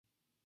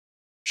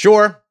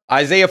Sure,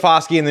 Isaiah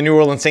Foskey and the New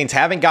Orleans Saints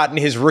haven't gotten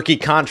his rookie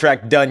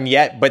contract done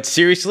yet, but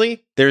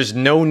seriously, there's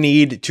no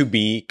need to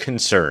be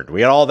concerned. We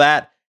got all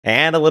that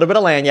and a little bit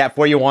of lanyard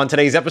for you on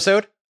today's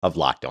episode of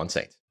Locked On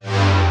Saints.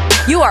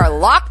 You are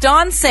Locked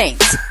On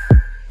Saints,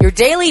 your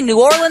daily New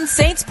Orleans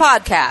Saints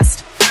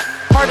podcast.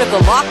 Part of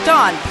the Locked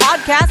On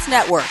Podcast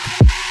Network,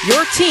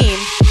 your team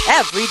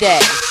every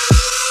day.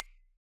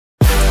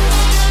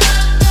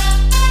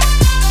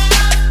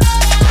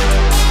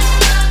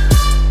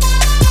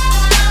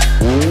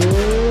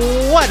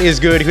 What is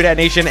good, Who Dat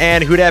Nation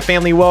and Who Dat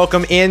family?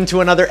 Welcome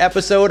into another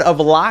episode of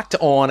Locked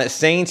On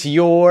Saints,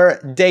 your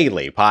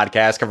daily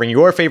podcast covering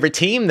your favorite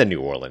team, the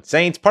New Orleans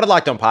Saints, part of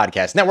Locked On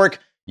Podcast Network,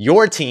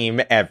 your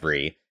team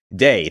every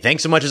day.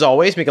 Thanks so much as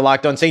always. Make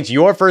Locked On Saints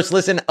your first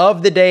listen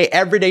of the day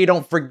every day.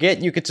 Don't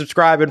forget you can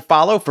subscribe and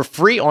follow for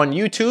free on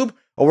YouTube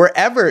or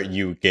wherever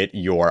you get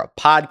your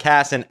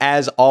podcasts. And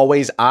as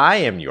always, I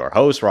am your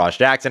host, Ross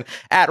Jackson,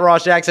 at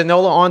Ross Jackson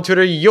Nola on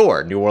Twitter,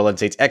 your New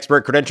Orleans Saints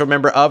expert, credential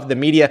member of the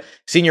media,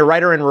 senior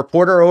writer and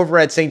reporter over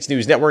at Saints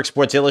News Network,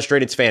 Sports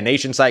Illustrated's Fan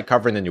Nation site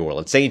covering the New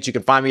Orleans Saints. You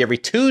can find me every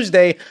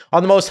Tuesday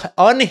on the most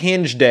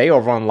unhinged day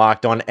over on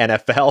Locked On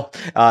NFL,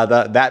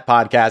 that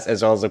podcast,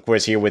 as well as, of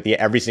course, here with you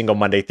every single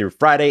Monday through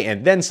Friday,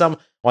 and then some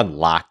on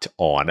Locked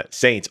On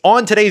Saints.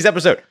 On today's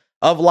episode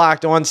of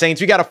Locked On Saints,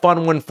 we got a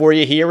fun one for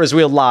you here as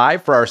we're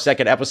live for our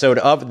second episode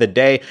of the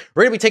day.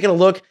 We're going to be taking a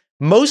look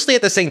mostly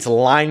at the Saints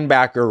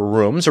linebacker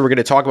room. So we're going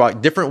to talk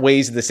about different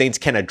ways that the Saints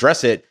can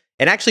address it.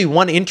 And actually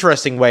one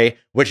interesting way,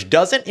 which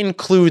doesn't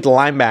include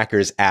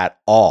linebackers at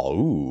all.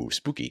 Ooh,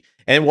 spooky.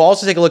 And we'll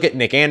also take a look at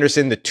Nick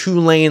Anderson, the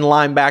Tulane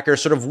linebacker,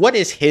 sort of what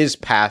is his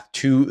path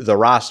to the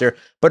roster.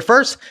 But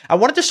first, I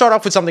wanted to start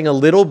off with something a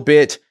little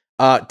bit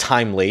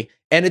timely.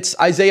 And it's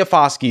Isaiah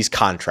Foskey's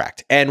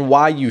contract and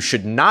why you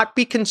should not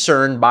be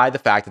concerned by the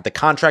fact that the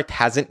contract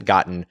hasn't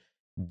gotten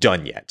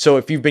done yet. So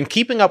if you've been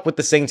keeping up with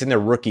the Saints in their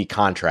rookie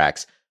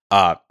contracts,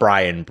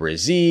 Brian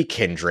Brzee,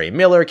 Kendre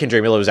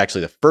Miller was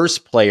actually the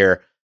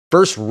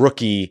first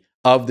rookie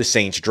of the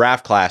Saints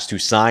draft class to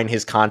sign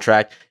his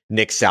contract.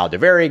 Nick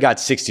Saldiveri got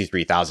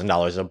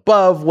 $63,000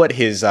 above what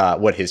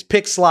his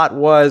pick slot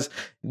was.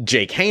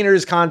 Jake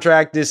Hayner's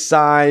contract is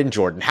signed.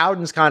 Jordan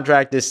Howden's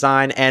contract is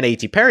signed. And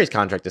A.T. Perry's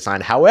contract is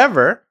signed.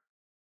 However,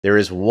 there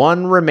is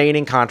one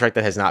remaining contract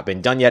that has not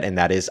been done yet, and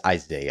that is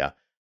Isaiah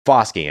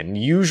Foskey. And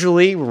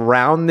usually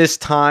around this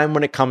time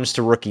when it comes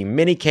to rookie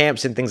mini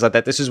camps and things like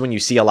that, this is when you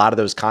see a lot of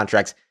those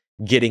contracts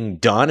getting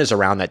done, is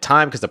around that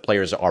time because the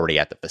players are already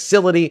at the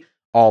facility,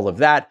 all of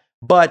that.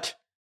 But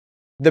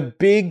the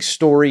big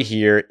story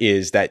here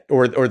is that,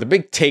 or the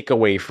big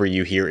takeaway for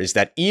you here is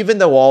that even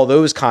though all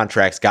those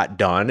contracts got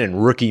done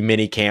and rookie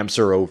mini camps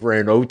are over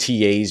and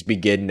OTAs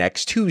begin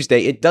next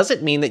Tuesday, it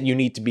doesn't mean that you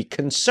need to be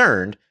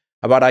concerned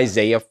about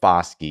Isaiah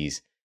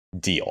Foskey's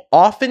deal.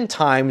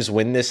 Oftentimes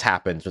when this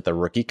happens with a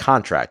rookie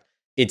contract,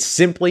 it's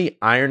simply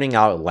ironing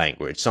out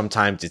language.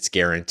 Sometimes it's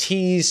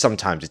guarantees,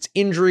 sometimes it's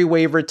injury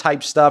waiver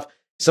type stuff.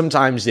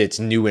 Sometimes it's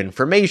new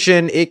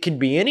information. It could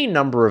be any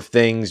number of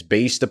things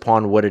based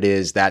upon what it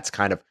is that's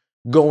kind of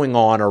going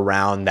on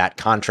around that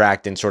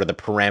contract and sort of the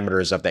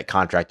parameters of that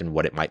contract and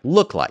what it might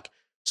look like.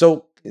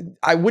 So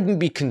I wouldn't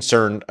be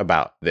concerned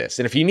about this.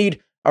 And if you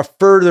need a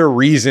further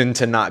reason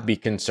to not be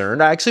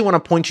concerned, I actually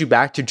want to point you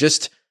back to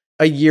just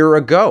a year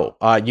ago.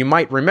 You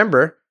might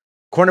remember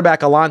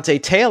cornerback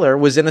Alontae Taylor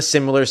was in a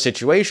similar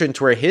situation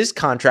to where his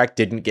contract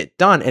didn't get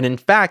done. And in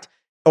fact,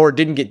 or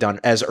didn't get done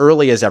as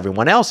early as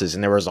everyone else's.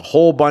 And there was a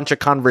whole bunch of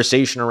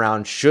conversation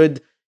around,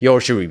 should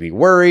we be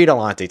worried?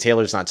 Alontae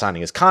Taylor's not signing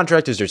his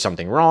contract. Is there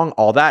something wrong?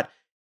 All that.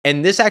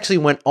 And this actually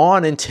went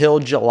on until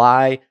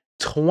July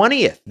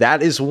 20th.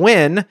 That is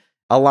when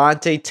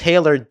Alontae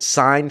Taylor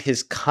signed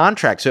his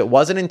contract. So it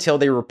wasn't until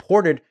they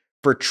reported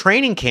for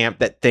training camp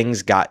that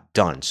things got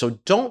done. So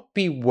don't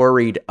be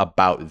worried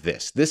about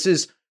this. This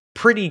is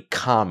pretty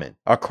common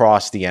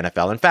across the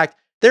NFL. In fact,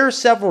 there are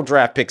several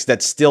draft picks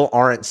that still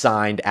aren't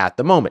signed at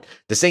the moment.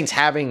 The Saints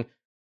having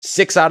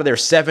 6 out of their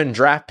 7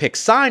 draft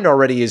picks signed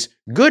already is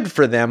good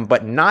for them,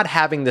 but not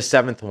having the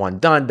 7th one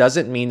done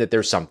doesn't mean that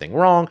there's something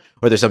wrong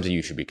or there's something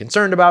you should be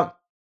concerned about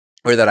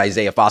or that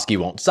Isaiah Foskey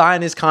won't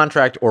sign his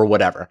contract or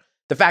whatever.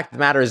 The fact of the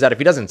matter is that if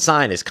he doesn't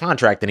sign his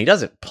contract, then he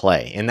doesn't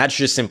play, and that's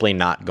just simply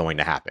not going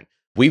to happen.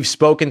 We've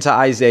spoken to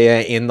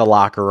Isaiah in the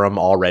locker room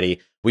already.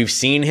 We've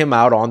seen him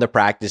out on the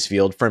practice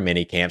field for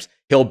mini camps.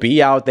 He'll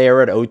be out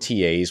there at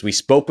OTAs. We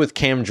spoke with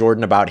Cam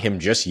Jordan about him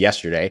just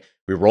yesterday.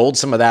 We rolled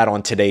some of that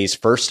on today's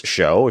first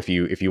show, if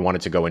you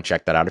wanted to go and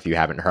check that out, if you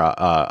haven't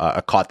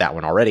caught that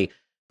one already.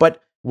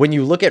 But when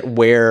you look at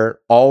where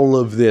all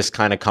of this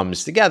kind of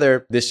comes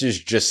together, this is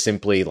just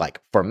simply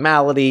like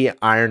formality,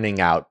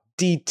 ironing out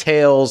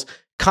details,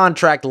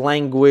 contract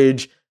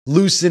language,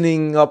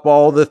 loosening up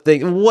all the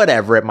things,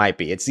 whatever it might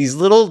be. It's these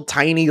little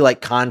tiny like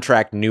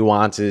contract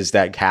nuances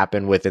that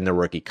happen within the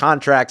rookie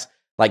contracts,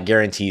 like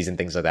guarantees and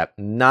things like that.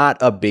 Not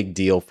a big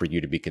deal for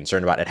you to be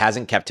concerned about. It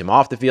hasn't kept him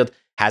off the field,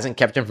 hasn't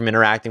kept him from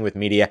interacting with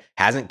media,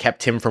 hasn't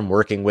kept him from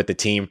working with the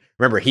team.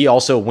 Remember, he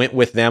also went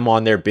with them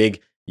on their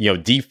big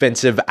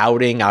defensive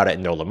outing out at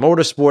NOLA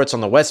Motorsports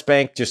on the West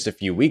Bank just a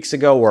few weeks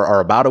ago or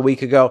about a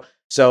week ago.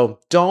 So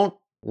don't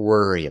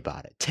worry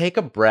about it. Take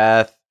a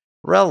breath,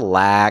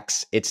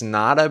 relax. It's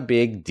not a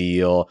big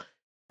deal.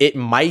 It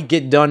might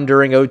get done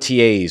during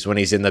OTAs when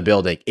he's in the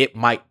building. It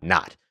might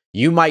not.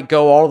 You might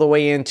go all the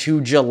way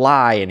into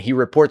July and he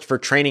reports for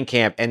training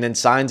camp and then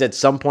signs at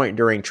some point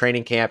during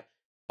training camp.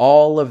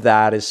 All of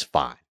that is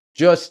fine.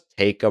 Just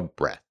take a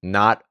breath.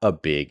 Not a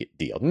big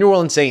deal. New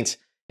Orleans Saints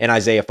and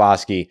Isaiah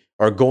Foskey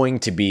are going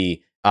to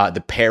be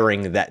the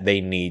pairing that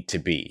they need to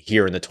be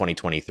here in the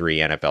 2023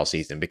 NFL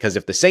season. Because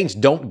if the Saints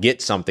don't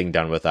get something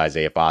done with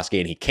Isaiah Foskey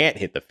and he can't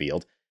hit the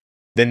field,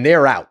 then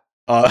they're out.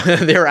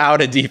 They're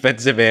out a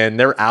defensive end.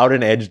 They're out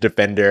an edge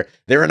defender.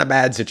 They're in a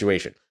bad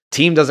situation.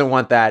 Team doesn't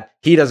want that.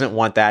 He doesn't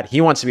want that. He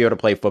wants to be able to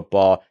play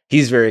football.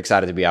 He's very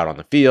excited to be out on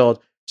the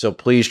field. So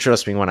please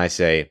trust me when I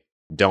say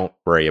don't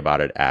worry about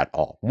it at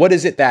all. What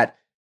is it that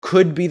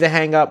could be the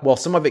hang up? Well,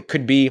 some of it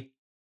could be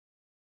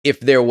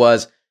if there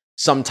was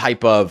some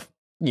type of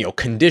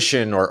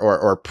condition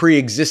or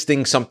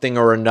pre-existing something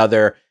or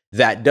another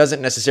that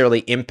doesn't necessarily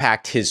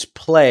impact his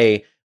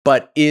play,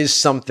 but is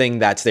something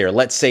that's there.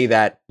 Let's say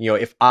that,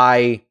 if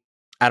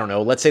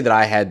let's say that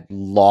I had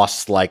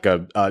lost like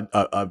a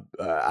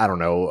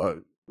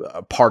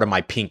part of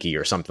my pinky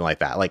or something like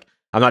that. Like,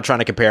 I'm not trying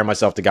to compare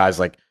myself to guys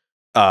like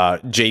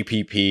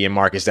JPP and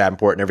Marcus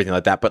Davenport and everything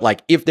like that. But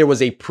like, if there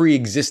was a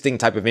pre-existing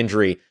type of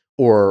injury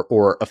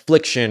or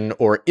affliction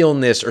or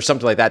illness or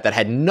something like that that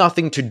had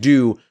nothing to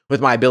do with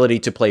my ability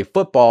to play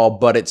football,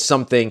 but it's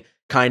something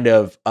kind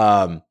of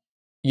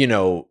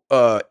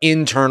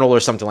internal or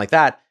something like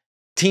that,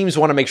 teams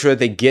want to make sure that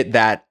they get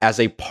that as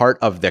a part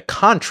of the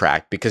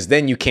contract, because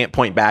then you can't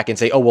point back and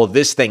say, oh, well,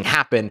 this thing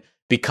happened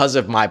because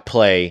of my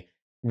play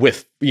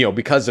with,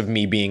 because of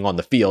me being on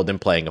the field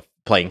and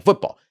playing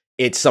football.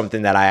 It's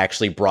something that I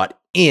actually brought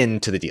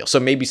into the deal. So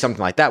maybe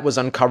something like that was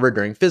uncovered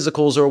during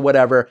physicals or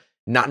whatever,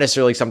 not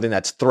necessarily something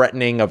that's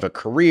threatening of a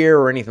career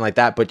or anything like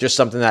that, but just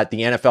something that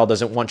the NFL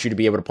doesn't want you to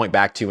be able to point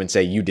back to and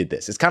say, you did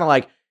this. It's kind of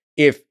like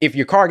if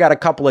your car got a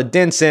couple of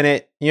dents in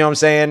it, you know what I'm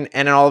saying?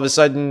 And then all of a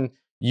sudden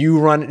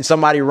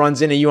somebody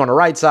runs into you on the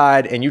right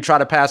side and you try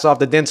to pass off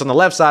the dents on the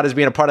left side as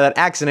being a part of that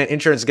accident.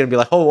 Insurance is going to be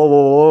like,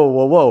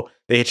 oh, whoa.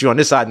 They hit you on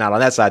this side, not on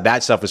that side.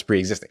 That stuff is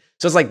pre-existing.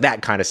 So it's like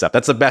that kind of stuff.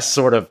 That's the best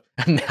sort of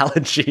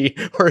analogy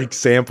or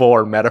example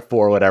or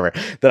metaphor or whatever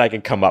that I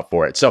can come up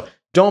for it. So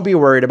don't be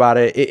worried about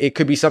it. It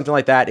could be something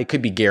like that. It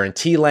could be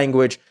guarantee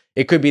language.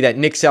 It could be that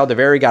Nick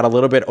Saldiveri got a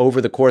little bit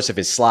over the course of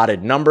his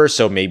slotted number.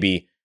 So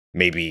maybe,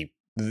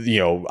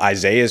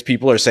 Isaiah's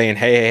people are saying,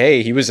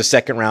 hey, he was a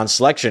second round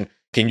selection.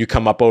 Can you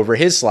come up over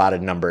his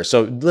slotted number?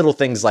 So little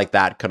things like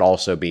that could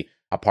also be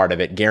a part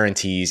of it.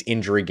 Guarantees,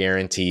 injury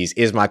guarantees.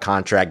 Is my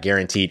contract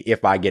guaranteed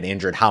if I get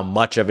injured? How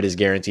much of it is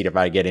guaranteed if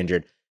I get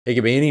injured? It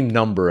could be any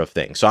number of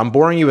things. So I'm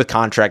boring you with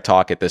contract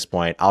talk at this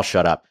point. I'll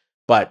shut up.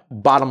 But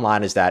bottom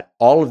line is that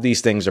all of these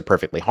things are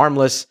perfectly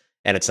harmless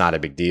and it's not a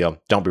big deal.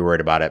 Don't be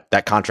worried about it.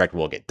 That contract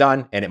will get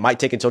done, and it might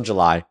take until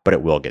July, but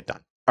it will get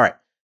done. All right.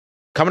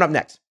 Coming up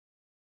next,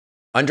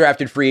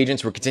 undrafted free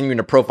agents. We're continuing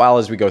to profile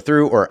as we go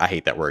through, or I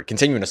hate that word,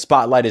 continuing to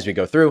spotlight as we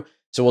go through.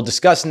 So we'll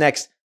discuss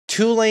next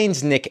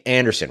Tulane's Nick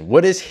Anderson.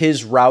 What is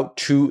his route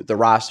to the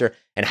roster,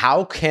 and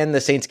how can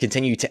the Saints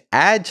continue to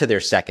add to their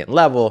second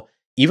level,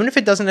 even if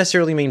it doesn't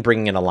necessarily mean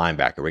bringing in a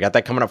linebacker? We got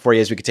that coming up for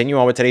you as we continue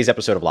on with today's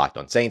episode of Locked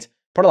On Saints,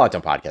 part of Locked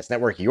On Podcast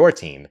Network, your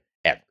team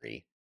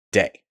every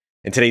day.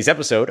 And today's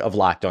episode of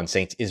Locked On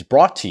Saints is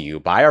brought to you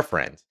by our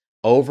friends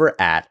over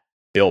at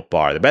Built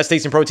Bar, the best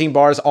tasting protein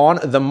bars on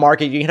the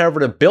market. You can head over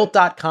to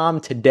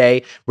built.com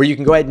today, where you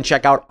can go ahead and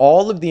check out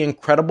all of the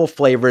incredible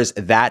flavors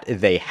that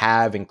they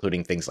have,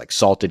 including things like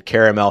salted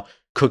caramel,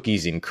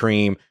 cookies and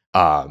cream. They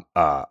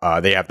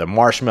have the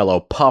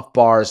marshmallow puff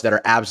bars that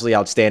are absolutely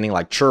outstanding,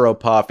 like churro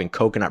puff and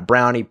coconut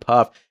brownie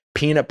puff,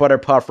 peanut butter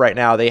puff. Right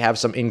now, they have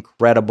some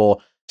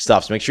incredible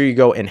stuff. So make sure you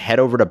go and head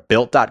over to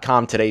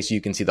built.com today so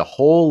you can see the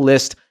whole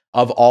list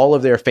of all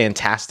of their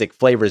fantastic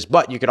flavors.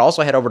 But you could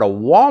also head over to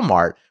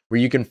Walmart, where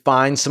you can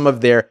find some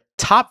of their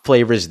top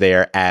flavors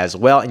there as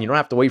well. And you don't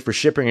have to wait for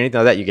shipping or anything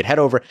like that. You can head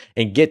over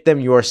and get them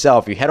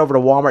yourself. You head over to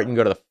Walmart, you can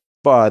go to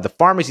the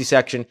pharmacy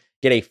section,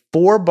 get a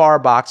 4-bar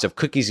box of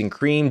cookies and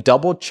cream,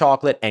 double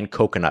chocolate, and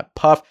coconut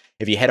puff.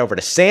 If you head over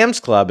to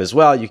Sam's Club as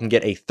well, you can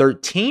get a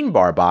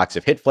 13-bar box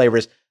of hit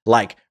flavors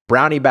like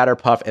brownie batter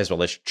puff as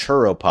well as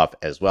churro puff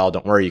as well.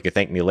 Don't worry, you can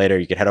thank me later.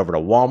 You can head over to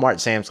Walmart,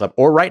 Sam's Club,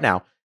 or right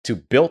now to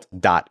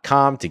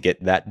built.com to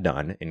get that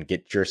done and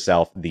get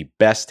yourself the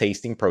best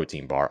tasting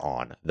protein bar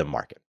on the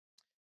market.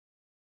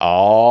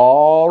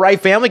 All right,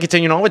 family,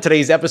 continuing on with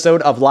today's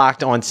episode of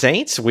Locked On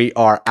Saints. We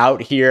are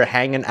out here,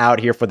 hanging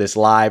out here for this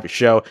live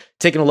show,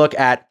 taking a look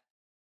at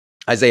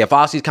Isaiah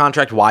Foskey's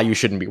contract, why you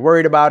shouldn't be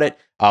worried about it,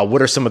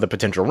 what are some of the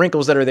potential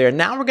wrinkles that are there.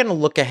 Now we're going to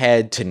look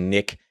ahead to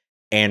Nick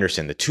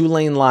Anderson, the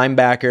Tulane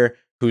linebacker,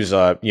 who's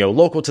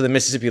local to the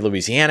Mississippi,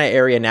 Louisiana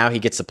area. Now he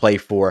gets to play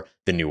for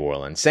the New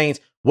Orleans Saints.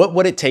 What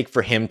would it take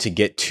for him to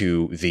get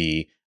to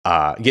the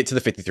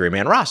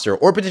 53-man roster,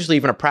 or potentially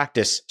even a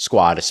practice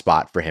squad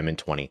spot for him in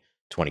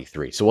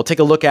 2023. So we'll take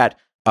a look at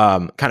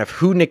kind of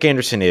who Nick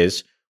Anderson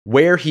is,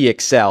 where he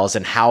excels,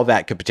 and how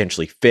that could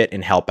potentially fit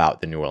and help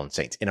out the New Orleans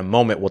Saints. In a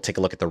moment, we'll take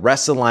a look at the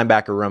rest of the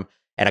linebacker room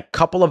and a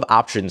couple of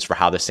options for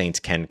how the Saints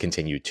can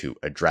continue to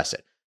address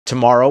it.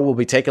 Tomorrow, we'll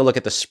be taking a look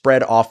at the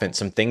spread offense,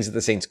 some things that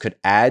the Saints could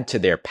add to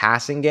their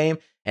passing game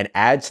and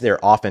add to their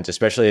offense,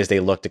 especially as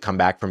they look to come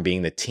back from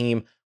being the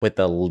team with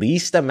the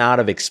least amount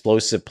of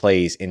explosive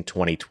plays in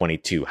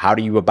 2022. How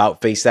do you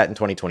about face that in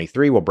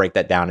 2023? We'll break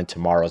that down in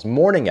tomorrow's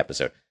morning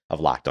episode of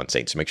Locked On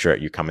Saints. So make sure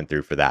you're coming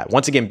through for that.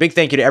 Once again, big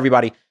thank you to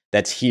everybody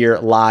that's here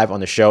live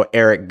on the show.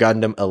 Eric,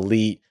 Gundam,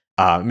 Elite,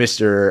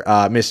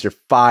 Mr.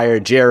 Fire,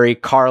 Jerry,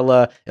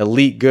 Carla,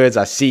 Elite Goods.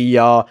 I see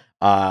y'all.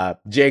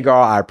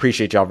 Jagar, I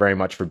appreciate y'all very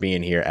much for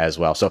being here as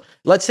well. So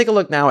let's take a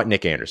look now at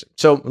Nick Anderson.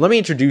 So let me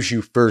introduce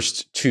you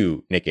first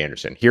to Nick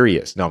Anderson. Here he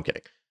is. No, I'm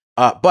kidding.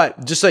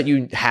 But just so that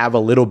you have a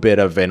little bit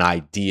of an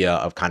idea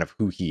of kind of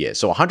who he is.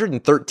 So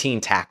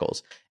 113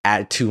 tackles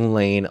at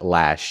Tulane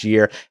last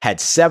year. Had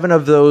 7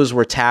 of those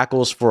were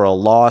tackles for a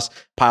loss.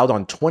 Piled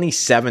on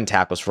 27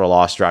 tackles for a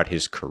loss throughout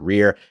his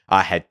career.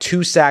 Had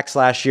 2 sacks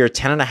last year,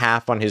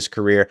 10.5 on his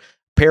career.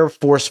 Pair of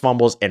forced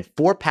fumbles and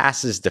 4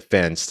 passes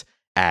defensed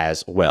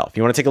as well. If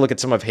you want to take a look at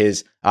some of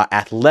his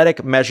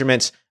athletic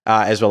measurements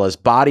as well as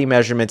body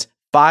measurements,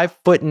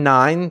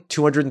 5'9",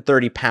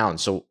 230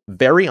 pounds. So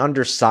very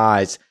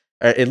undersized,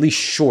 at least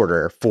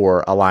shorter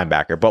for a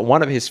linebacker. But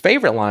one of his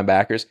favorite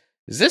linebackers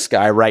is this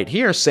guy right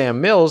here,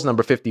 Sam Mills,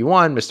 number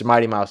 51, Mr.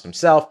 Mighty Mouse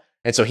himself.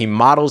 And so he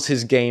models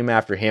his game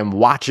after him,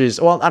 well, I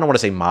don't want to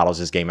say models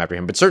his game after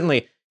him, but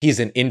certainly he's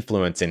an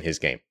influence in his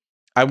game.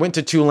 I went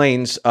to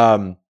Tulane's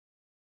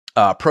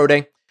pro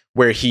day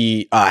where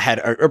he had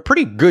a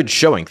pretty good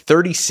showing,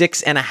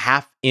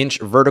 36.5-inch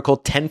vertical,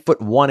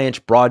 10-foot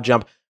 1-inch broad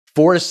jump,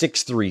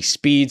 4.63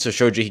 speed. So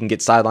showed you he can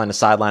get sideline to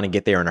sideline and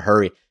get there in a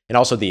hurry. And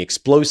also the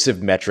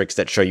explosive metrics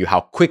that show you how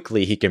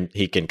quickly he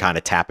can kind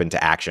of tap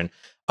into action.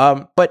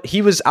 But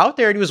he was out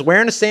there and he was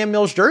wearing a Sam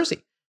Mills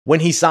jersey. When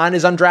he signed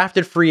his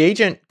undrafted free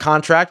agent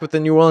contract with the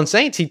New Orleans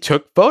Saints, he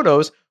took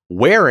photos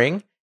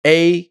wearing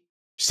a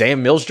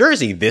Sam Mills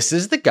jersey. This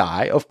is the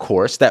guy, of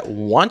course, that he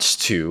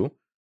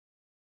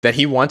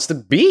wants to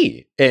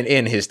be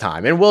in his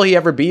time. And will he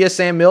ever be a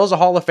Sam Mills, a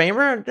Hall of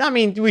Famer? I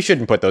mean, we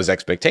shouldn't put those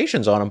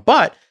expectations on him,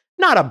 but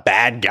not a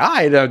bad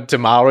guy to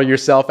model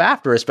yourself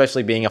after,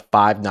 especially being a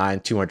 5'9",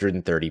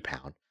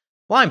 230-pound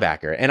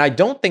linebacker. And I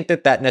don't think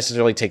that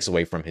necessarily takes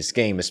away from his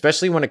game,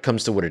 especially when it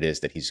comes to what it is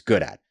that he's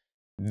good at.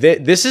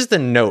 This is the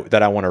note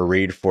that I want to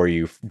read for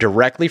you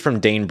directly from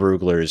Dane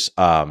Brugler's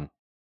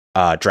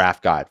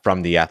draft guide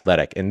from The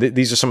Athletic. And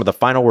these are some of the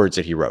final words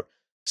that he wrote.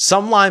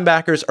 Some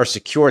linebackers are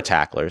secure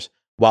tacklers,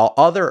 while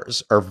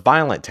others are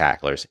violent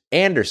tacklers.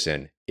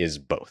 Anderson is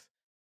both.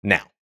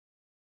 Now,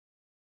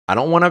 I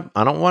don't want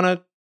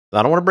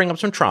to bring up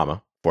some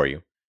trauma for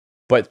you,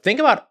 but think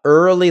about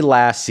early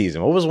last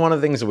season. What was one of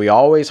the things that we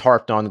always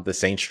harped on that the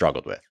Saints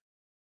struggled with?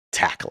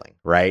 Tackling,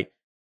 right?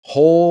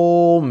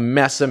 Whole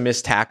mess of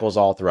missed tackles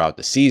all throughout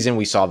the season.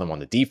 We saw them on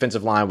the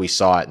defensive line. We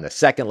saw it in the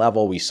second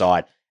level. We saw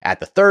it at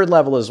the third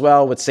level as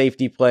well with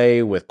safety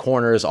play, with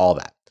corners, all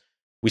that.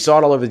 We saw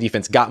it all over the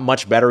defense, got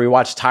much better. We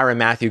watched Tyrann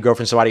Mathieu go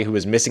from somebody who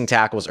was missing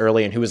tackles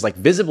early and who was like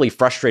visibly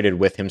frustrated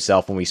with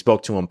himself when we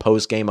spoke to him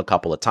post-game a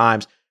couple of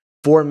times.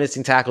 4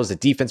 missing tackles, the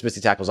defense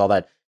missing tackles, all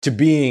that, to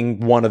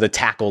being one of the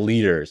tackle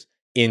leaders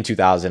in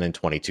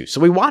 2022.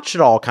 So we watched it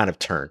all kind of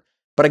turn.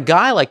 But a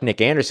guy like Nick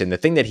Anderson, the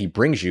thing that he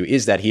brings you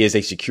is that he is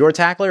a secure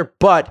tackler,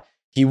 but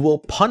he will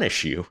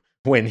punish you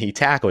when he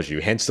tackles you.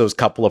 Hence those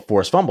couple of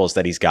forced fumbles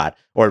that he's got,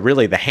 or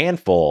really the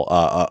handful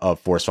of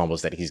forced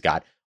fumbles that he's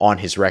got on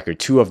his record,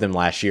 2 of them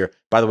last year.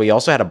 By the way, he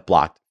also had a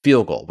blocked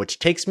field goal, which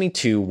takes me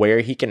to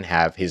where he can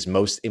have his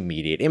most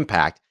immediate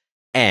impact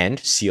and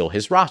seal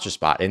his roster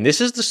spot. And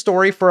this is the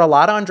story for a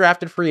lot of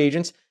undrafted free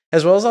agents,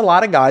 as well as a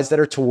lot of guys that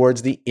are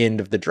towards the end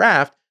of the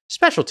draft,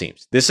 special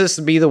teams. This is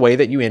to be the way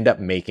that you end up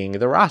making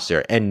the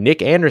roster. And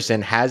Nick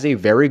Anderson has a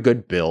very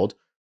good build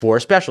for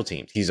special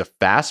teams. He's a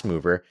fast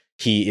mover.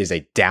 He is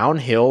a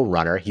downhill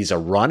runner. He's a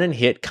run and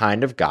hit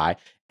kind of guy.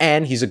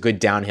 And he's a good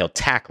downhill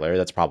tackler.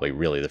 That's probably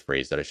really the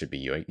phrase that I should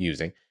be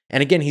using.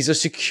 And again, he's a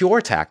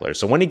secure tackler.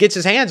 So when he gets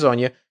his hands on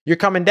you, you're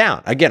coming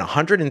down. Again,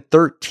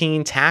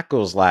 113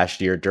 tackles last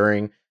year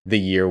during the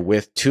year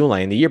with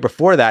Tulane. The year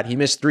before that, he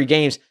missed 3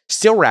 games,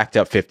 still racked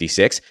up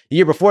 56. The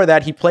year before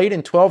that, he played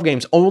in 12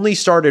 games, only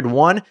started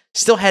 1,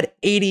 still had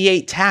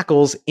 88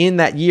 tackles in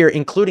that year,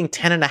 including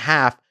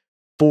 10.5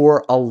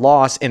 for a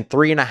loss and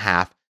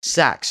 3.5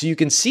 sacks. So you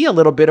can see a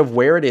little bit of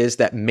where it is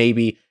that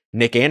maybe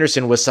Nick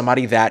Anderson was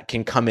somebody that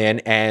can come in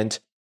and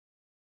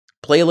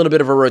play a little bit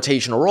of a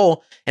rotational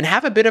role and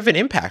have a bit of an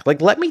impact. Like,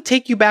 let me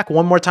take you back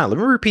one more time. Let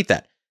me repeat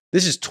that.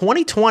 This is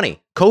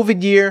 2020,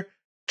 COVID year.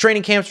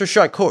 Training camps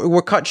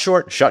were cut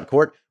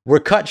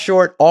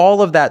short,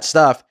 all of that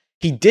stuff.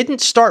 He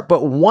didn't start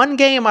but 1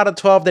 game out of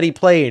 12 that he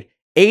played,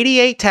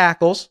 88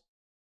 tackles,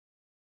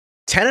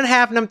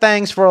 10.5 of them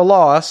things for a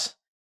loss,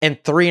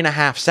 and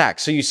 3.5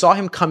 sacks. So you saw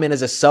him come in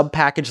as a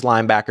sub-package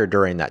linebacker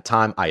during that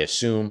time. I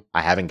assume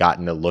I haven't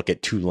gotten a look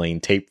at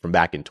Tulane tape from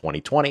back in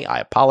 2020. I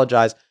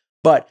apologize.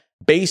 But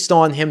based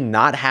on him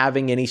not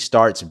having any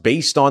starts,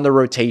 based on the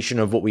rotation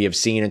of what we have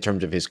seen in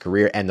terms of his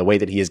career and the way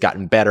that he has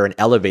gotten better and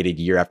elevated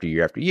year after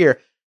year after year,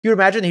 you would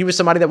imagine he was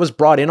somebody that was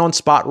brought in on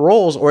spot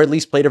roles, or at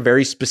least played a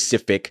very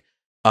specific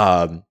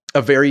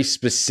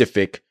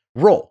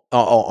role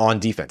on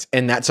defense.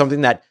 And that's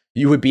something that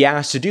you would be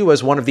asked to do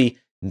as one of the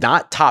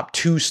not top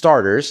 2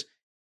 starters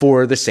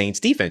for the Saints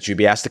defense. You'd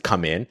be asked to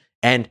come in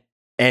and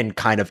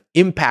kind of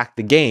impact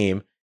the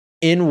game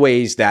in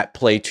ways that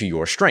play to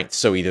your strengths.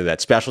 So either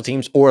that's special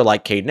teams, or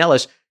like Caden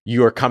Ellis,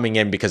 you're coming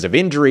in because of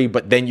injury,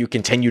 but then you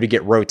continue to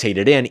get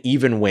rotated in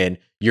even when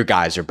your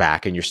guys are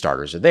back and your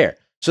starters are there.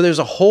 So there's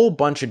a whole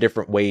bunch of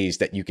different ways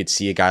that you could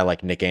see a guy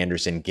like Nick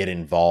Anderson get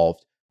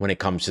involved when it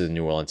comes to the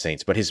New Orleans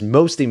Saints. But his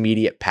most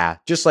immediate path,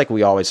 just like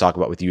we always talk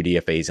about with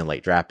UDFAs and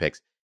late draft picks,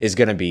 is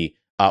going to be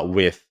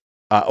with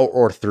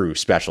or through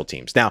special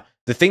teams. Now,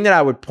 the thing that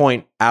I would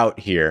point out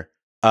here,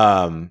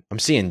 I'm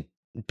seeing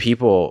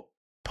people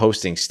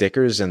posting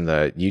stickers in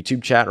the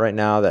YouTube chat right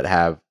now that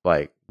have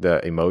like the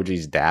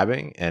emojis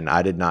dabbing, and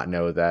I did not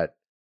know that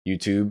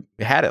YouTube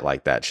had it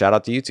like that. Shout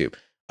out to YouTube.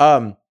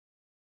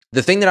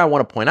 The thing that I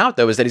want to point out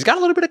though is that he's got a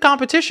little bit of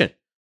competition.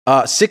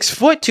 6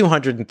 foot,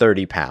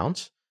 230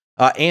 pounds.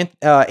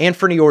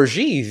 Anthony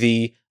Orji,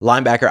 the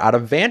linebacker out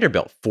of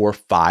Vanderbilt,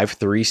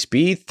 4.53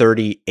 speed,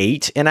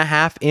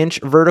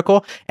 38.5-inch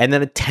vertical, and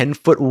then a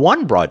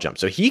 10'1" broad jump.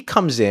 So he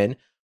comes in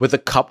with a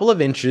couple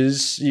of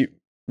inches.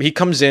 He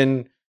comes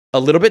in a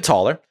little bit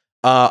taller,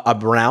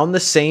 around the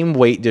same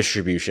weight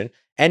distribution,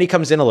 and he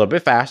comes in a little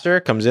bit faster,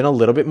 comes in a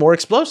little bit more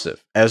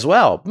explosive as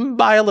well,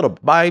 by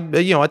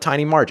a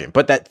tiny margin.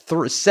 But that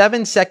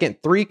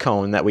 7-second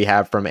 3-cone that we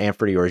have from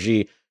Anthony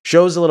Orji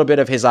shows a little bit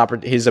of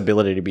his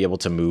ability to be able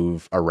to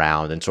move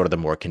around in sort of the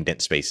more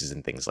condensed spaces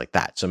and things like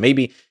that. So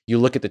maybe you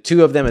look at the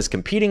two of them as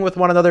competing with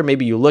one another.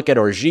 Maybe you look at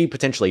Orji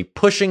potentially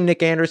pushing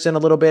Nick Anderson a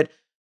little bit.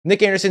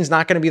 Nick Anderson's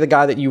not going to be the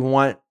guy that you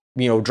want,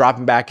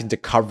 dropping back into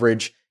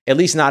coverage, at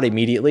least not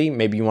immediately.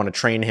 Maybe you want to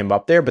train him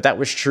up there, but that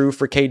was true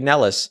for Caden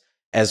Ellis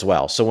as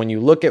well. So when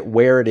you look at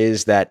where it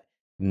is that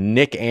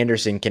Nick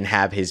Anderson can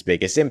have his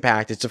biggest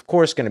impact, it's of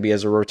course going to be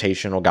as a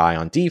rotational guy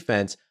on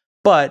defense,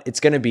 but it's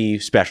going to be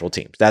special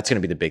teams. That's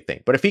going to be the big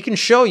thing. But if he can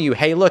show you,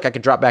 hey, look, I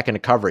can drop back into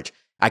coverage,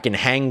 I can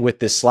hang with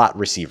this slot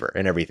receiver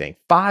and everything.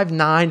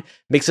 5'9"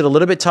 makes it a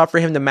little bit tough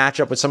for him to match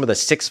up with some of the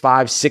 6'5",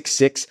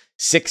 6'6",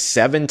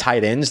 6'7"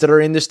 tight ends that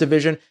are in this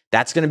division.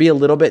 That's going to be a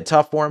little bit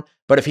tough for him.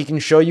 But if he can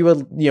show you,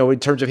 in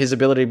terms of his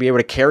ability to be able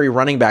to carry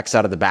running backs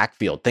out of the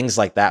backfield, things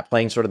like that,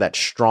 playing sort of that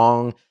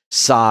strong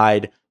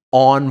side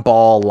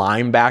on-ball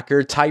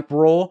linebacker type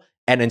role,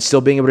 and then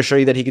still being able to show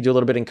you that he could do a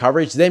little bit in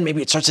coverage, then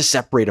maybe it starts to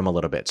separate him a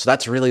little bit. So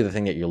that's really the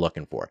thing that you're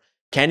looking for.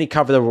 Can he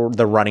cover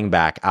the running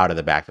back out of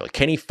the backfield?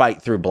 Can he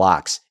fight through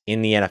blocks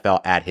in the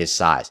NFL at his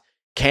size?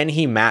 Can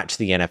he match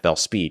the NFL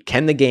speed?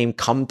 Can the game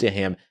come to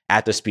him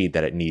at the speed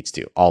that it needs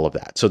to? All of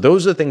that. So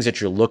those are the things that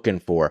you're looking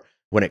for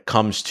when it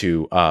comes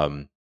to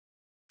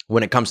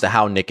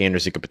how Nick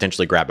Anderson could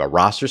potentially grab a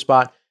roster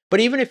spot.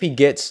 But even if he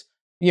gets,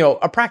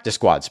 a practice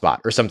squad spot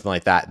or something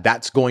like that,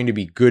 that's going to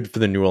be good for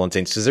the New Orleans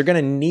Saints because they're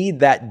going to need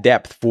that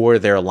depth for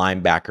their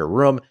linebacker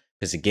room.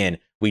 Because again,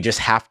 we just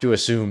have to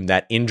assume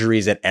that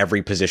injuries at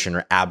every position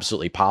are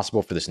absolutely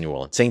possible for this New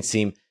Orleans Saints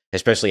team,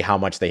 especially how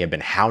much they have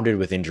been hounded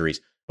with injuries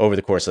over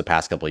the course of the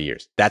past couple of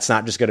years. That's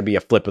not just going to be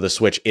a flip of the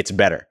switch. It's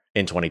better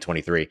in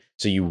 2023.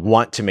 So you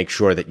want to make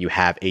sure that you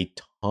have a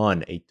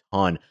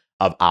ton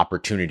of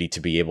opportunity to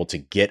be able to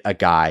get a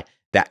guy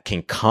that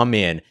can come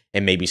in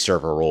and maybe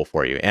serve a role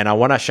for you. And I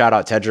want to shout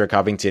out Tedra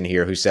Covington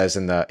here, who says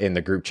in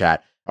the group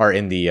chat, or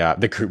in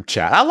the group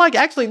chat.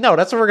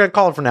 That's what we're going to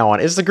call it from now on.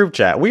 It's the group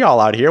chat. We all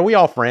out here. We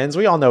all friends.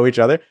 We all know each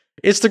other.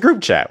 It's the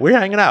group chat. We're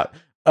hanging out.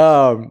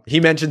 He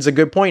mentions a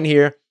good point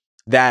here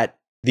that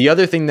the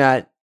other thing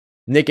that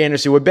Nick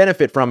Anderson would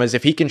benefit from is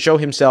if he can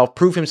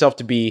prove himself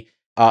to be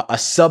a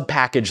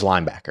sub-package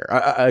linebacker,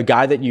 a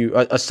guy that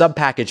a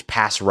sub-package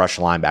pass rush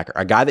linebacker,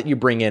 a guy that you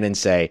bring in and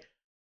say,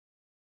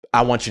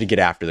 I want you to get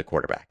after the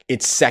quarterback.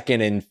 It's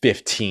 2nd and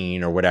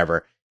 15 or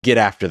whatever. Get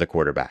after the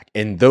quarterback.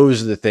 And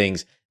those are the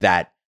things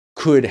that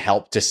could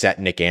help to set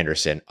Nick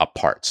Anderson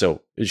apart.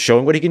 So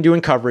showing what he can do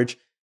in coverage,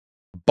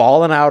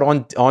 balling out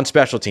on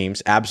special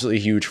teams, absolutely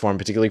huge for him,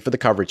 particularly for the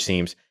coverage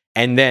teams.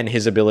 And then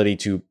his ability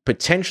to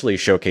potentially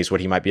showcase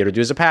what he might be able to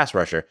do as a pass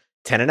rusher.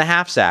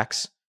 10.5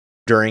 sacks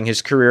during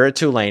his career at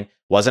Tulane.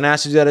 Wasn't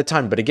asked to do that a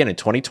ton. But again, in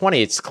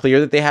 2020, it's clear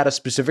that they had a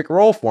specific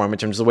role for him in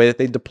terms of the way that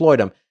they deployed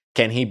him.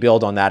 Can he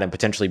build on that and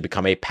potentially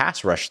become a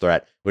pass rush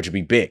threat, which would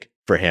be big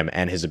for him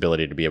and his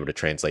ability to be able to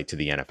translate to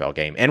the NFL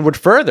game and would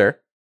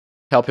further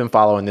help him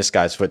follow in this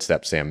guy's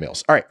footsteps, Sam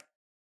Mills. All right.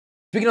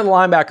 Speaking of the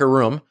linebacker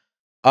room,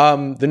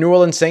 the New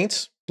Orleans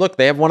Saints, look,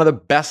 they have one of the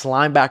best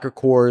linebacker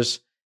cores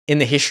in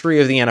the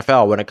history of the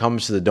NFL when it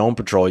comes to the Dome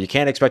Patrol. You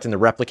can't expect them to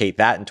replicate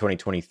that in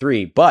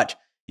 2023, but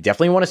you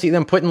definitely want to see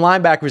them putting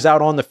linebackers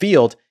out on the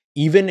field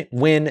even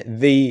when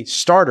the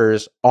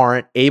starters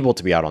aren't able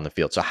to be out on the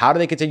field. So how do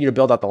they continue to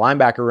build out the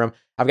linebacker room?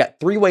 I've got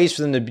 3 ways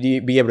for them to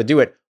be able to do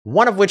it,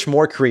 one of which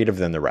more creative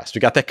than the rest.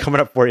 We got that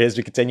coming up for you as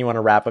we continue on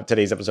to wrap up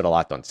today's episode of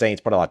Locked On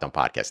Saints, part of Locked On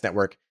Podcast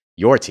Network,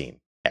 your team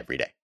every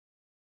day.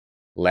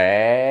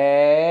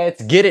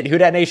 Let's get it, Who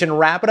Dat Nation.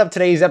 Wrapping up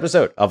today's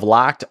episode of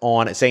Locked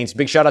On Saints.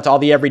 Big shout out to all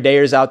the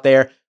everydayers out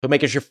there who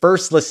make us your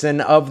first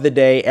listen of the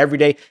day every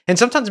day, and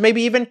sometimes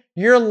maybe even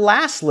your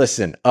last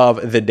listen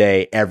of the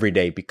day every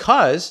day,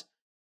 because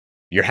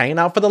you're hanging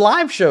out for the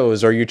live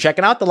shows or you're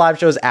checking out the live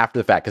shows after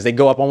the fact, because they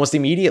go up almost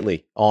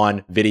immediately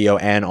on video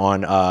and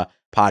on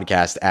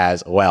podcast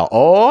as well.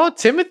 Oh,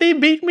 Timothy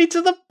beat me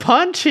to the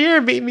punch here.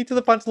 Beat me to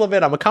the punch a little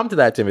bit. I'm going to come to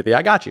that, Timothy.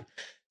 I got you.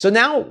 So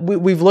now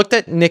we've looked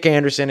at Nick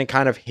Anderson and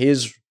kind of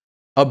his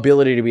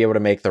ability to be able to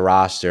make the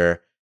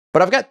roster,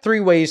 but I've got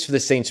 3 ways for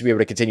the Saints to be able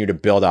to continue to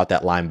build out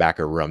that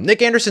linebacker room.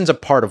 Nick Anderson's a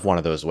part of one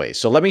of those ways.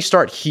 So let me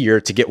start here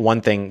to get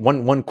one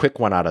quick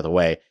one out of the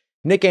way.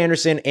 Nick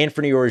Anderson,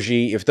 Anthony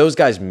Orji, if those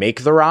guys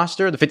make the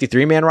roster, the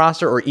 53-man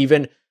roster, or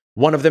even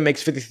one of them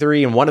makes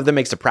 53 and one of them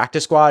makes the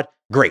practice squad,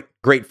 great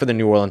for the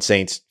New Orleans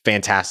Saints.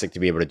 Fantastic to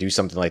be able to do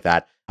something like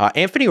that.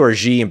 Anthony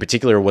Orji in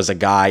particular was a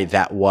guy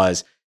that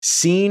was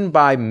seen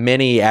by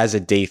many as a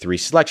day 3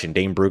 selection.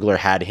 Dane Brugler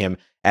had him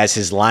as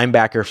his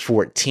linebacker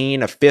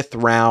 14, a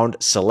 5th round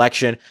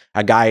selection,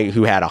 a guy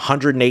who had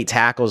 108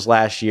 tackles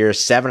last year,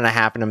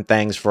 7.5 of them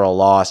things for a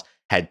loss,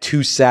 had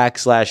 2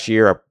 sacks last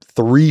year,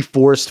 3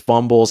 forced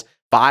fumbles,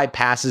 5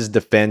 passes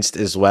defensed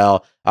as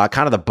well.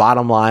 Kind of the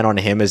bottom line on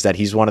him is that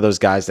he's one of those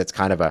guys that's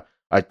kind of a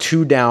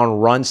 2-down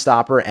run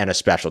stopper and a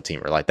special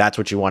teamer. Like, that's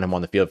what you want him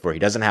on the field for. He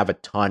doesn't have a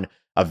ton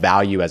of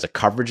value as a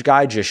coverage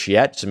guy just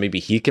yet, so maybe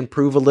he can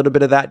prove a little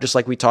bit of that, just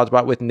like we talked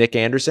about with Nick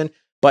Anderson.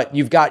 But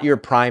you've got your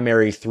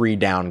primary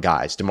 3-down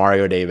guys,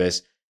 Demario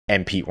Davis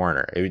and Pete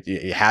Werner.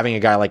 Having a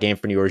guy like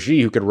Anthony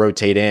Orji who could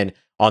rotate in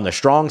on the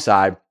strong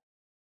side,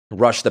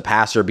 rush the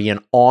passer, be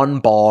an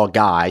on-ball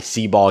guy,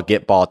 see ball,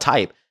 get ball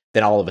type,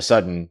 then all of a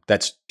sudden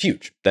that's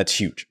huge. That's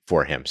huge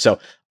for him. So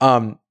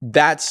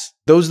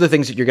those are the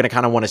things that you're going to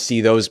kind of want to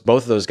see both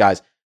of those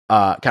guys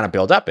kind of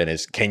build up in,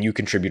 is can you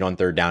contribute on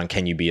 3rd down?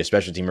 Can you be a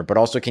special teamer? But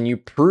also, can you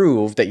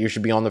prove that you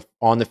should be on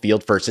the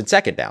field 1st and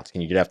 2nd downs?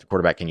 Can you get after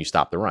quarterback? Can you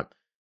stop the run?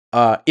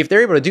 If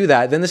they're able to do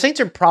that, then the Saints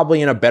are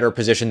probably in a better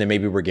position than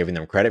maybe we're giving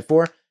them credit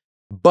for.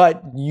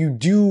 But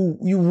you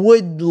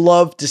would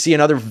love to see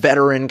another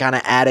veteran kind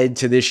of added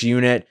to this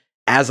unit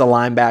as a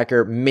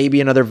linebacker,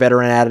 maybe another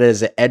veteran added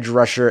as an edge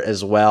rusher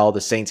as well.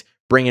 The Saints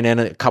bringing in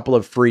a couple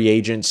of free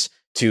agents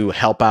to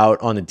help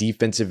out on the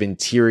defensive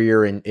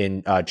interior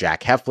in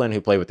Jack Heflin,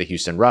 who played with the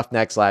Houston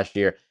Roughnecks last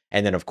year.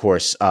 And then, of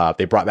course,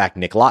 they brought back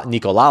Nico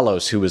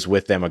Lalos, who was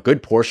with them a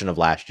good portion of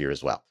last year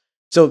as well.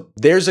 So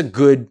there's a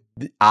good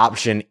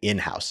option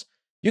in-house.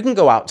 You can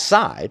go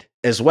outside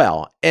as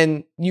well,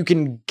 and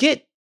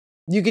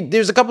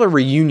there's a couple of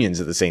reunions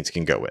that the Saints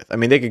can go with. I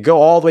mean, they could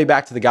go all the way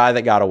back to the guy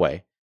that got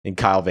away in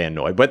Kyle Van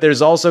Noy, but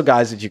there's also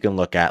guys that you can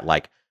look at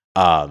like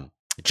John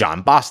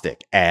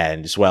Bostic,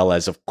 and as well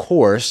as, of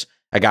course,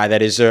 a guy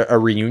that is a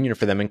reunion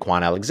for them in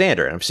Quan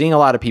Alexander. And I'm seeing a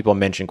lot of people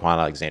mention Quan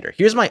Alexander.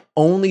 Here's my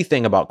only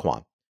thing about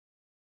Quan.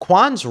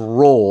 Quan's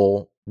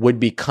role would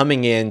be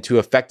coming in to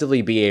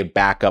effectively be a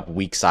backup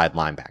weak side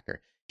linebacker.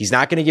 He's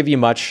not going to give you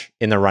much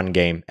in the run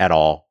game at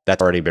all.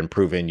 That's already been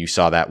proven. You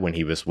saw that when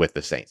he was with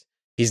the Saints.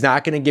 He's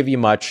not going to give you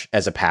much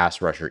as a pass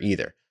rusher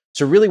either.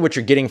 So really what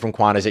you're getting from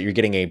Quan is that you're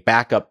getting a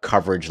backup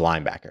coverage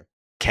linebacker.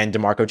 Can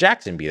DeMarco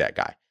Jackson be that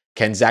guy?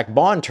 Can Zach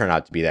Bond turn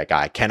out to be that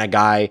guy? Can a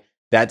guy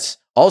that's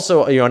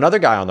also another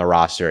guy on the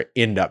roster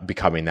end up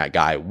becoming that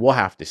guy? We'll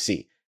have to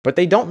see. But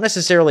they don't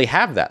necessarily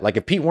have that. Like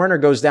if Pete Werner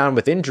goes down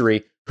with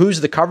injury,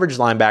 who's the coverage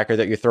linebacker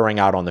that you're throwing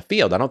out on the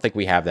field? I don't think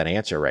we have that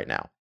answer right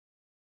now.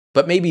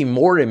 But maybe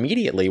more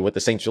immediately what the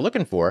Saints are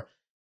looking for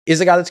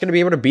is a guy that's going to be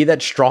able to be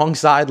that strong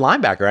side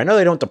linebacker. I know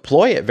they don't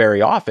deploy it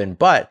very often,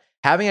 but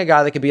having a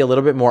guy that could be a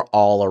little bit more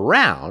all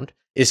around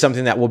is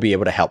something that will be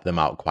able to help them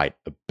out quite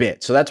a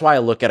bit. So that's why I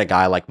look at a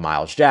guy like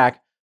Miles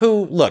Jack,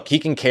 who, look, he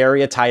can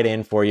carry a tight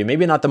end for you.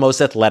 Maybe not the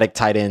most athletic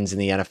tight ends in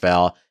the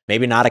NFL.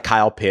 Maybe not a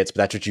Kyle Pitts, but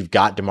that's what you've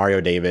got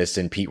Demario Davis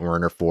and Pete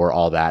Werner for,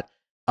 all that.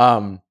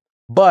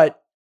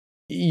 But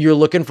you're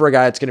looking for a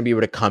guy that's going to be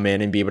able to come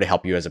in and be able to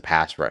help you as a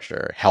pass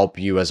rusher, help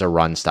you as a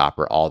run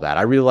stopper, all that.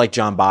 I really like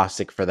John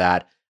Bostic for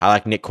that. I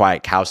like Nick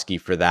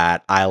Kwiatkowski for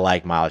that. I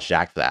like Miles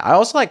Jack for that. I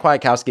also like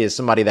Kwiatkowski as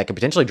somebody that could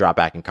potentially drop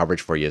back in coverage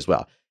for you as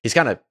well. He's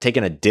kind of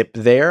taken a dip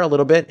there a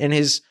little bit in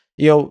his,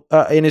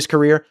 in his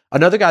career.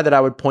 Another guy that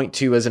I would point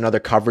to as another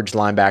coverage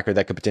linebacker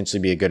that could potentially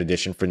be a good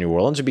addition for New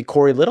Orleans would be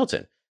Corey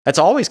Littleton. That's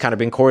always kind of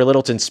been Corey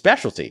Littleton's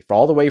specialty, for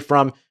all the way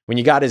from when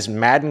you got his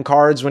Madden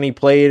cards when he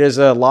played as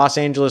a Los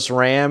Angeles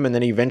Ram and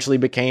then he eventually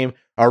became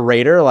a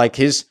Raider. Like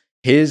his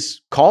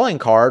calling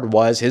card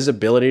was his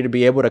ability to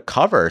be able to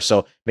cover.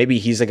 So maybe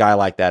he's a guy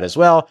like that as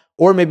well.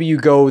 Or maybe you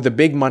go the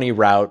big money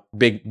route,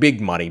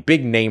 big money,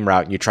 big name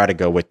route, and you try to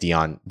go with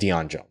Deion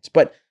Jones.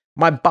 But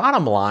my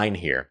bottom line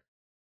here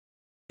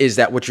is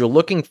that what you're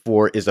looking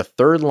for is a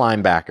third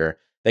linebacker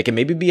that can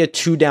maybe be a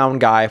 2-down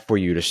guy for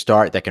you to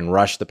start, that can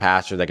rush the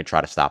passer, that can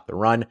try to stop the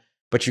run.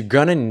 But you're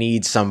going to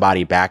need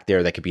somebody back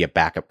there that could be a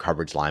backup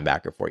coverage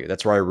linebacker for you.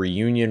 That's why a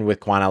reunion with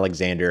Quan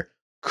Alexander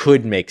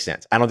could make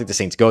sense. I don't think the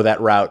Saints go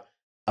that route.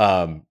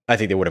 I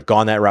think they would have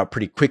gone that route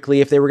pretty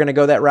quickly if they were going to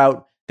go that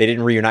route. They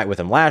didn't reunite with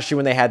him last year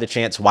when they had the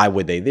chance. Why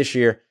would they this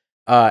year?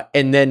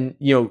 And then,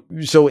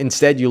 so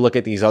instead you look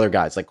at these other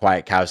guys like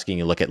Kwiatkowski, and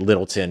you look at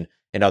Littleton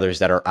and others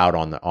that are out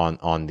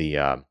on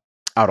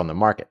the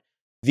market.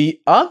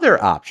 The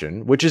other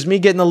option, which is me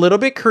getting a little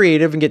bit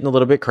creative and getting a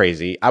little bit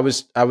crazy, I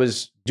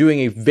was doing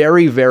a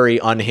very, very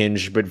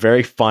unhinged but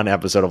very fun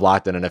episode of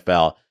Locked On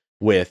NFL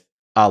with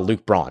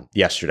Luke Braun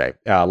yesterday,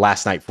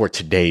 last night for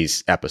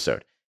today's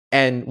episode.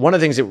 And one of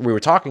the things that we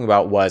were talking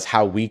about was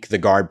how weak the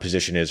guard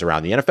position is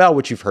around the NFL,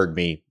 which you've heard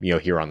me,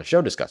 here on the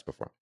show discuss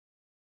before.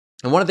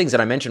 And one of the things that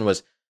I mentioned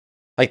was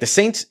like the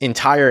Saints'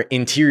 entire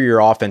interior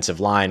offensive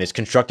line is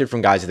constructed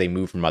from guys that they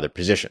move from other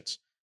positions.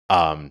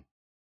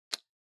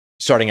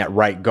 Starting at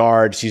right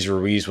guard, Cesar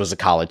Ruiz was a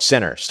college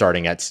center.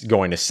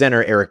 Going to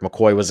center, Eric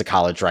McCoy was a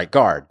college right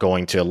guard.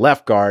 Going to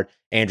left guard,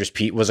 Andres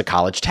Pete was a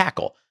college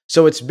tackle.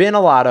 So it's been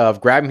a lot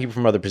of grabbing people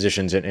from other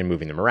positions and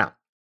moving them around.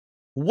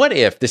 What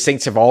if the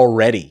Saints have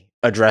already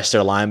addressed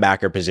their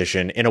linebacker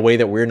position in a way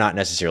that we're not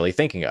necessarily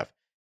thinking of?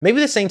 Maybe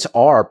the Saints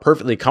are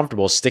perfectly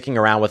comfortable sticking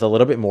around with a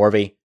little bit more of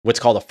what's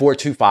called a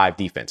 4-2-5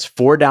 defense.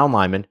 4 down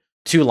linemen,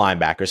 2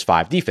 linebackers,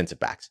 5 defensive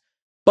backs.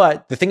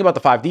 But the thing about the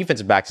 5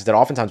 defensive backs is that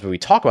oftentimes when we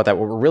talk about that,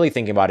 what we're really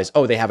thinking about is,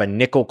 they have a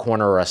nickel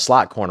corner or a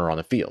slot corner on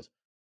the field.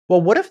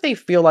 Well, what if they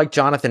feel like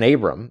Jonathan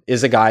Abram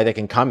is a guy that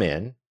can come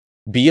in,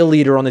 be a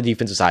leader on the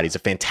defensive side? He's a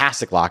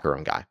fantastic locker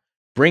room guy.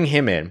 Bring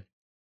him in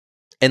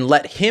and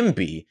let him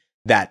be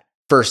that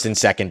first and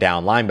second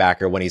down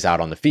linebacker when he's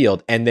out on the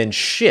field, and then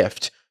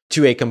shift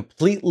to a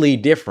completely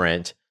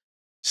different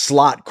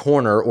slot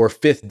corner or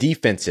 5th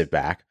defensive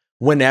back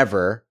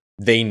whenever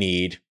they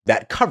need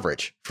that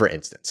coverage, for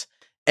instance.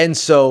 And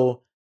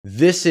so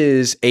this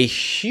is a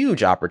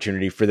huge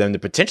opportunity for them to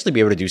potentially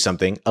be able to do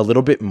something a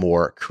little bit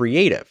more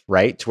creative,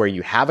 right? To where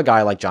you have a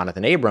guy like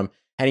Jonathan Abram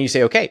and you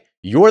say, okay,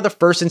 you're the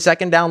first and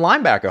second down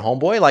linebacker,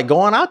 homeboy, like go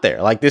on out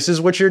there. Like this is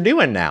what you're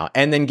doing now.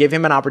 And then give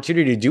him an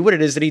opportunity to do what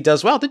it is that he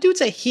does well. The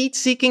dude's a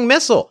heat-seeking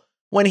missile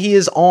when he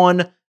is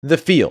on the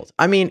field.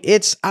 I mean,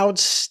 it's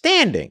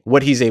outstanding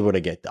what he's able to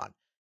get done.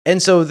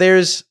 And so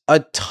there's a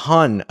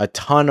ton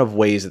of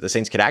ways that the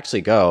Saints could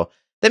actually go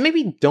that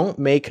maybe don't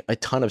make a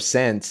ton of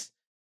sense,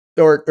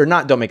 or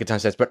not don't make a ton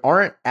of sense, but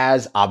aren't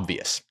as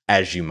obvious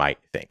as you might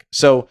think.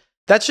 So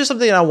that's just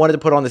something that I wanted to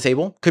put on the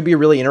table. Could be a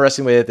really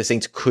interesting way that the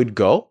Saints could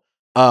go,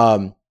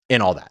 and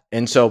all that.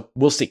 And so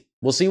we'll see.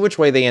 We'll see which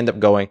way they end up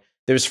going.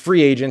 There's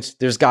free agents,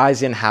 there's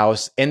guys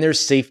in-house, and there's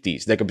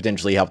safeties that could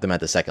potentially help them at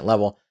the second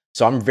level.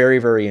 So I'm very,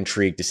 very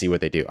intrigued to see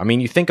what they do. I mean,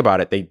 you think about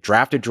it, they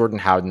drafted Jordan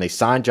Howden, they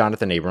signed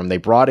Jonathan Abram, they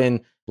brought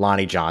in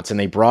Lonnie Johnson,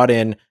 they brought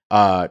in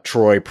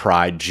Troy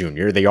Pride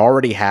Jr. They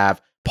already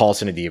have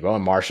Paulson Adebo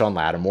and Marshawn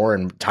Lattimore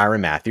and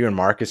Tyrann Mathieu and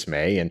Marcus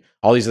May and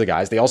all these other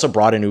guys. They also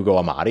brought in Ugo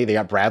Amadi. They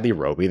got Bradley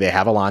Roby. They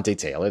have Alontae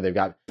Taylor.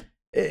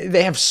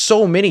 They have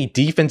so many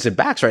defensive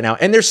backs right now,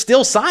 and they're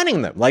still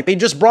signing them. Like they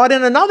just brought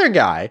in another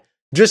guy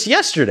just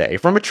yesterday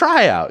from a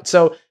tryout.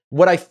 So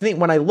what I think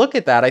when I look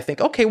at that, I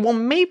think, okay, well,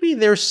 maybe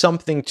there's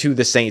something to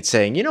the Saints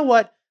saying, you know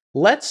what?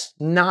 Let's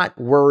not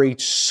worry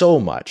so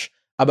much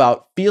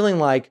about feeling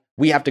like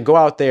we have to go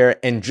out there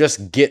and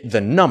just get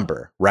the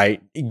number,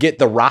 right? Get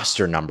the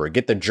roster number,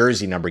 get the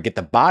jersey number, get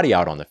the body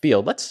out on the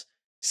field. Let's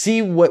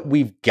see what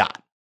we've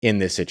got in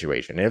this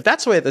situation. And if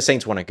that's the way that the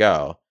Saints want to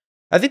go,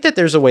 I think that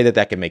there's a way that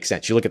that can make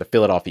sense. You look at the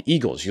Philadelphia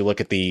Eagles, you look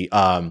at the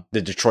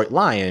Detroit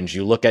Lions,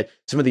 you look at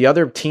some of the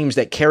other teams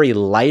that carry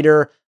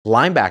lighter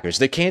linebackers.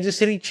 The Kansas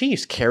City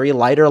Chiefs carry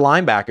lighter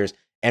linebackers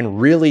and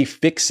really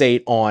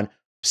fixate on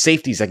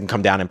safeties that can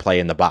come down and play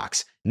in the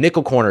box.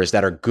 Nickel corners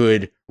that are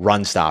good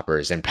run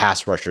stoppers and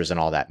pass rushers and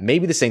all that.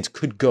 Maybe the Saints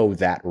could go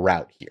that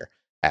route here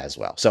as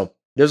well. So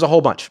there's a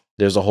whole bunch.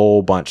 There's a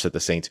whole bunch that the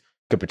Saints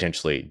could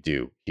potentially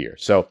do here.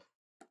 So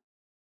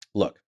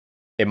look,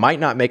 it might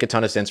not make a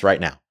ton of sense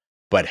right now,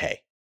 but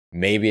hey,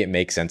 maybe it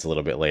makes sense a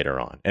little bit later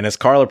on. And as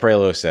Carla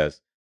Prelo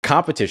says,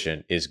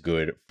 competition is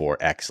good for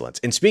excellence.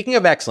 And speaking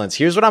of excellence,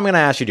 here's what I'm going to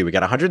ask you to do. We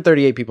got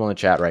 138 people in the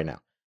chat right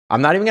now.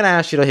 I'm not even going to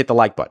ask you to hit the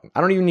like button.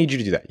 I don't even need you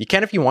to do that. You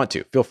can if you want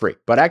to. Feel free.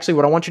 But actually,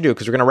 what I want you to do,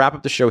 because we're going to wrap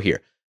up the show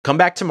here, come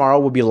back tomorrow.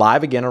 We'll be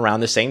live again around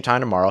the same time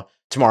tomorrow.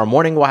 Tomorrow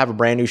morning, we'll have a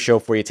brand new show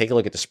for you. Take a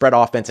look at the spread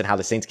offense and how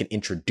the Saints can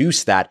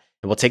introduce that.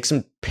 And we'll take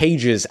some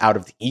pages out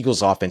of the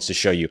Eagles offense to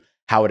show you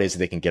how it is that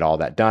they can get all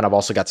that done. I've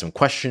also got some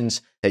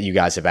questions that you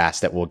guys have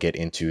asked that we'll get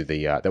into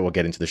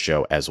the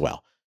show as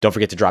well. Don't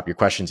forget to drop your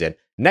questions in.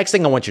 Next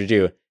thing I want you to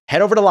do,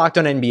 head over to Locked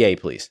On NBA,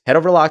 please. Head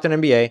over to Locked On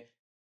NBA.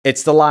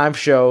 It's the live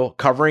show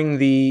covering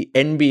the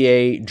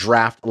NBA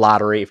draft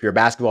lottery. If you're a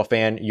basketball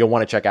fan, you'll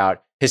want to check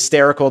out.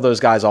 Hysterical,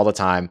 those guys all the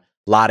time.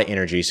 A lot of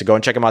energy. So go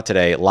and check them out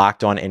today.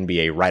 Locked On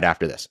NBA right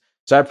after this.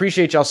 So I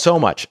appreciate y'all so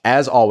much,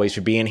 as always,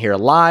 for being here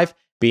live,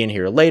 being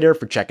here later,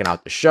 for checking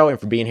out the show, and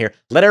for being here.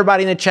 Let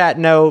everybody in the chat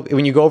know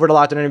when you go over to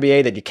Locked On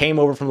NBA that you came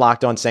over from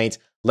Locked On Saints.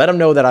 Let him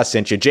know that I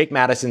sent you. Jake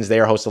Madison's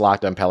there, host of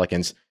Locked On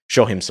Pelicans.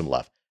 Show him some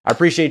love. I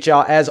appreciate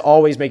y'all, as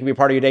always, making me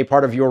part of your day,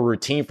 part of your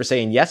routine, for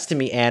saying yes to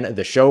me and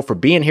the show, for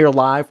being here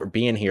live, for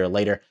being here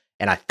later.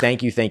 And I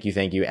thank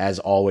you, as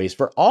always,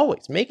 for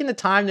always making the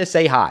time to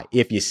say hi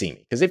if you see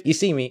me. Because if you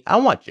see me, I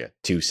want you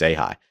to say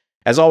hi.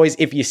 As always,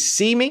 if you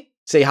see me,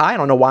 say hi. I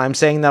don't know why I'm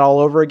saying that all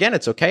over again.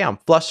 It's okay. I'm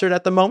flustered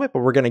at the moment, but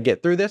we're going to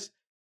get through this.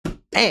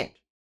 And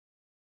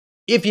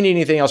if you need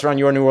anything else around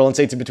your New Orleans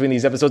Saints in between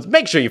these episodes,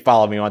 make sure you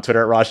follow me on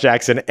Twitter at Ross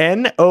Jackson,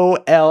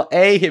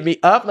 NOLA. Hit me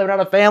up. Let me know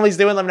how the family's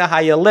doing. Let me know how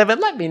you're living.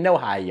 Let me know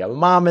how your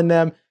mom and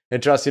them.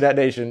 And trust you, that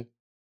nation.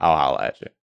 I'll holla at you.